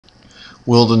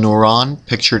Will the neuron,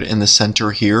 pictured in the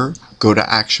center here, go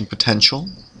to action potential?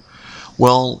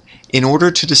 Well, in order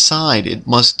to decide, it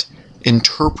must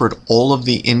interpret all of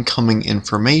the incoming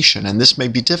information, and this may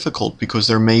be difficult because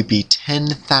there may be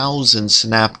 10,000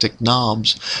 synaptic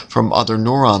knobs from other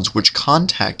neurons which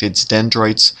contact its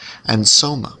dendrites and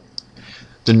soma.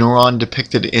 The neuron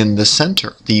depicted in the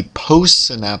center, the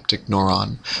postsynaptic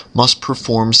neuron, must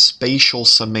perform spatial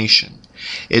summation.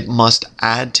 It must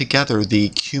add together the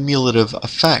cumulative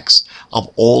effects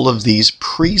of all of these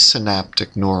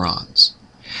presynaptic neurons.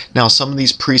 Now, some of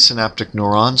these presynaptic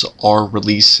neurons are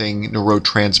releasing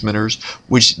neurotransmitters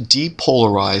which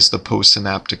depolarize the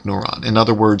postsynaptic neuron. In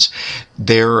other words,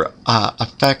 their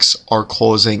effects are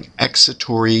causing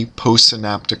excitatory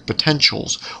postsynaptic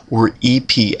potentials, or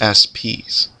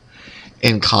EPSPs.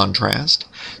 In contrast,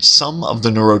 some of the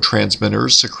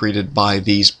neurotransmitters secreted by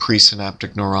these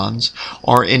presynaptic neurons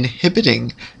are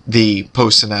inhibiting the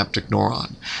postsynaptic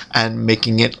neuron and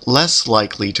making it less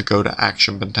likely to go to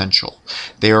action potential.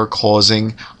 They are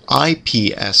causing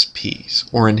IPSPs,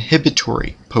 or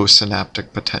inhibitory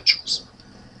postsynaptic potentials.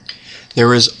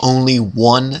 There is only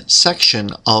one section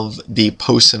of the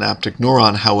postsynaptic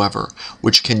neuron, however,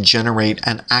 which can generate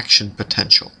an action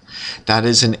potential. That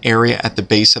is an area at the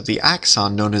base of the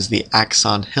axon known as the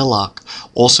axon hillock,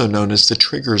 also known as the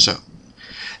trigger zone.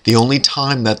 The only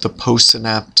time that the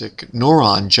postsynaptic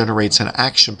neuron generates an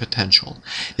action potential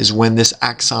is when this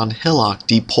axon hillock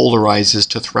depolarizes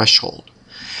to threshold.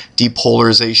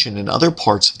 Depolarization in other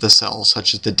parts of the cell,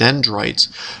 such as the dendrites,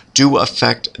 do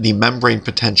affect the membrane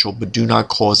potential but do not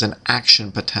cause an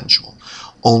action potential.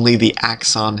 Only the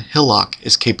axon hillock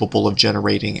is capable of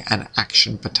generating an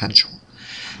action potential.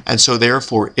 And so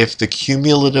therefore, if the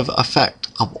cumulative effect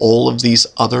of all of these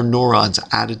other neurons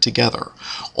added together,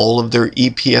 all of their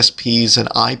EPSPs and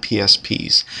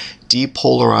IPSPs,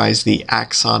 depolarize the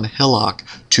axon hillock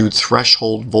to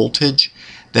threshold voltage,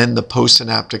 then the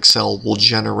postsynaptic cell will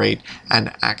generate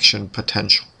an action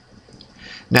potential.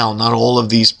 Now, not all of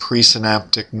these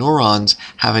presynaptic neurons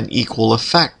have an equal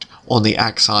effect on the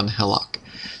axon hillock.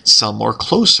 Some are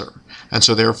closer, and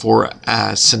so therefore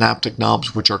synaptic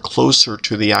knobs which are closer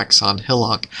to the axon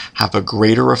hillock have a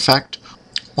greater effect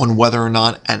on whether or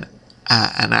not an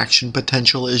action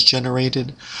potential is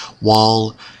generated,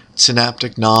 while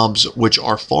synaptic knobs which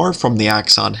are far from the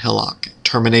axon hillock,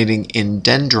 terminating in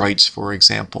dendrites, for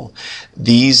example,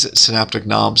 these synaptic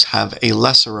knobs have a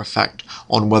lesser effect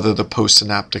on whether the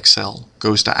postsynaptic cell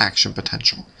goes to action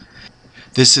potential.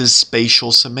 This is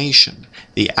spatial summation,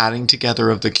 the adding together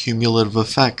of the cumulative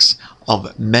effects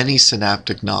of many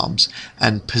synaptic knobs,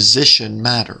 and position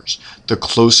matters. The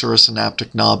closer a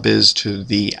synaptic knob is to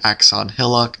the axon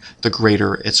hillock, the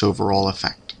greater its overall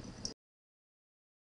effect.